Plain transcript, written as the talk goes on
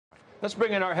Let's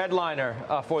bring in our headliner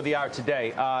for the hour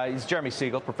today. He's Jeremy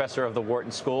Siegel, professor of the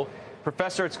Wharton School.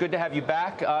 Professor, it's good to have you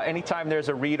back. Anytime there's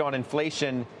a read on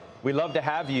inflation, we love to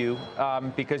have you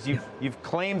because you've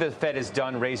claimed the Fed is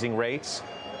done raising rates.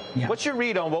 Yeah. What's your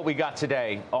read on what we got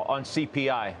today on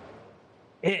CPI?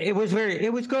 It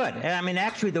was good. I mean,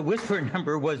 actually, the whisper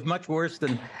number was much worse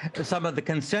than some of the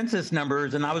consensus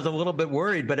numbers, and I was a little bit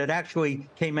worried, but it actually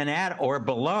came in at or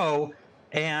below.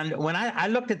 And when I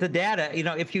looked at the data, you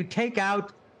know, if you take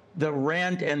out the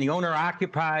rent and the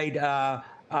owner-occupied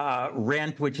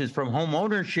rent, which is from home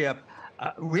ownership,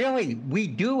 really, we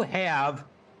do have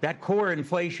that core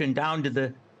inflation down to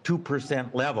the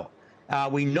 2% level.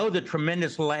 We know the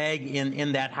tremendous lag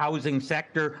in that housing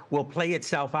sector will play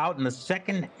itself out in the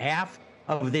second half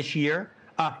of this year.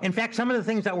 In fact, some of the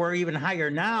things that were even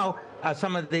higher now,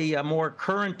 some of the more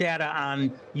current data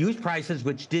on used prices,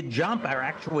 which did jump, are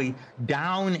actually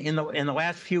down in the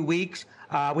last few weeks.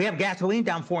 We have gasoline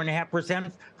down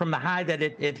 4.5% from the high that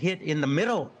it hit in the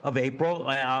middle of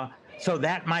April. So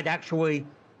that might actually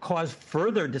cause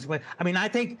further display. I mean, I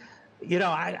think, you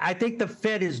know, I think the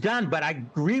Fed is done, but I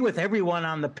agree with everyone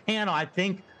on the panel. I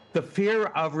think the fear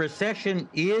of recession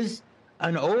is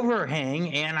an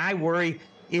overhang, and I worry,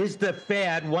 is the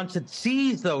Fed, once it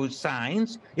sees those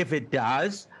signs, if it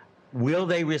does, will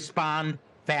they respond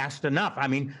fast enough? I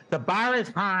mean, the bar is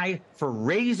high for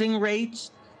raising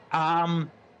rates.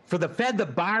 For the Fed, the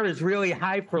bar is really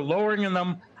high for lowering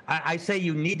them. I say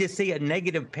you need to see a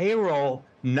negative payroll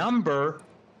number,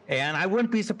 and I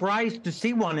wouldn't be surprised to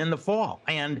see one in the fall.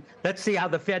 And let's see how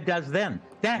the Fed does then.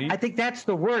 I think that's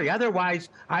the worry. Otherwise,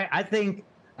 I think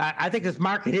this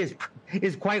market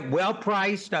is quite well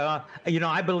priced. You know,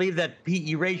 I believe that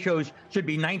PE ratios should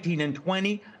be 19 and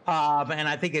 20, and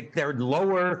I think they're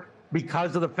lower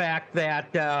because of the fact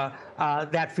that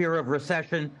that fear of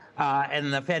recession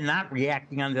and the Fed not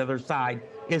reacting on the other side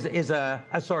is a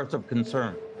source of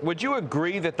concern. Would you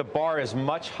agree that the bar is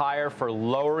much higher for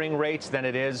lowering rates than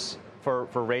it is for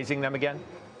raising them again?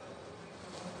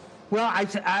 Well,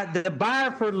 the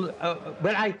bar for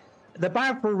the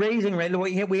bar for raising rate,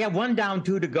 we have one down,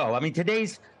 two to go. I mean,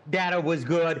 today's data was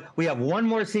good. We have one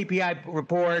more CPI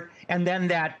report, and then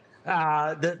that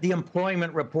the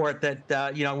employment report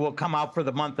that you know, will come out for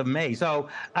the month of May. So,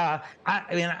 I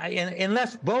mean,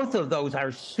 unless both of those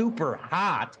are super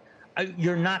hot,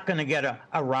 you're not going to get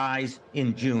a rise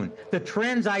in June. The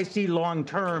trends I see long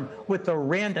term with the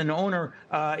rent and owner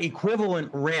equivalent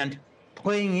rent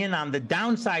playing in on the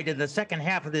downside of the second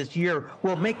half of this year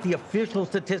will make the official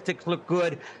statistics look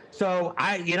good. So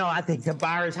I think the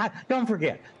bar is high. Don't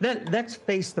forget, let's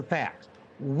face the facts.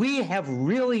 We have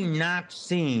really not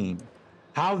seen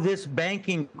how this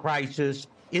banking crisis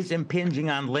is impinging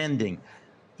on lending.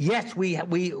 Yes, we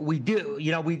do.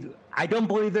 You know, I don't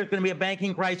believe there's going to be a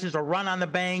banking crisis or run on the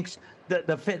banks.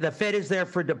 The Fed is there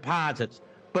for deposits.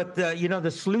 But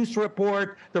the sluice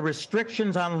report, the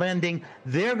restrictions on lending,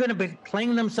 they're going to be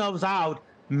playing themselves out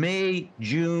May,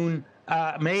 June,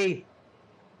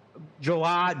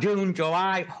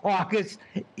 July, August,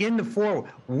 in the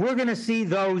forward. We're going to see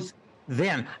those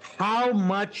then. How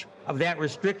much of that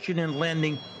restriction in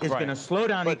lending is going to slow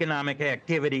down economic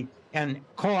activity and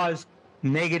cause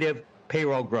negative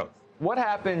payroll growth? What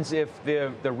happens if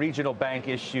the regional bank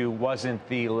issue wasn't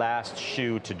the last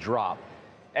shoe to drop?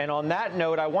 And on that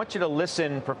note, I want you to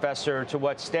listen, Professor, to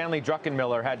what Stanley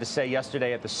Druckenmiller had to say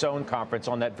yesterday at the Sohn conference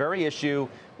on that very issue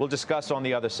we'll discuss on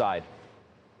the other side.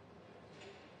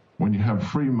 When you have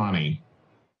free money,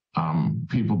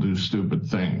 people do stupid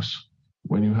things.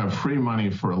 When you have free money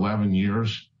for 11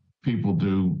 years, people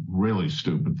do really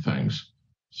stupid things.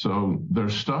 So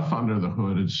there's stuff under the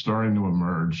hood. It's starting to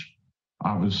emerge.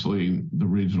 Obviously, the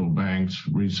regional banks,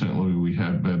 recently we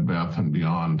had Bed Bath &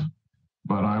 Beyond.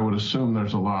 But I would assume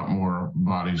there's a lot more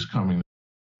bodies coming.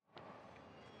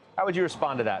 How would you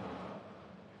respond to that?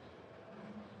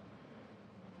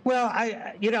 Well,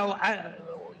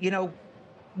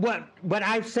 what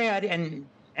I've said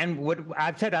and what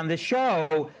I've said on this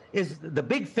show is the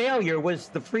big failure was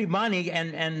the free money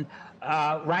and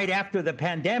right after the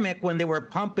pandemic when they were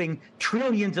pumping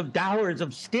trillions of dollars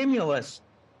of stimulus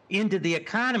into the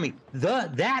economy.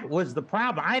 That was the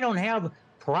problem. I don't have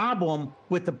problem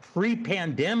with the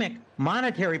pre-pandemic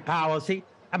monetary policy.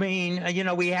 I mean,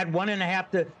 we had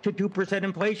 1.5% to 2%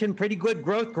 inflation, pretty good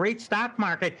growth, great stock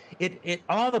market.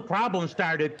 All the problems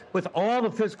started with all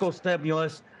the fiscal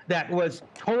stimulus that was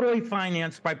totally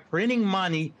financed by printing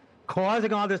money,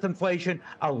 causing all this inflation,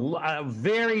 a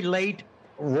very late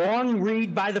wrong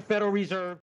read by the Federal Reserve.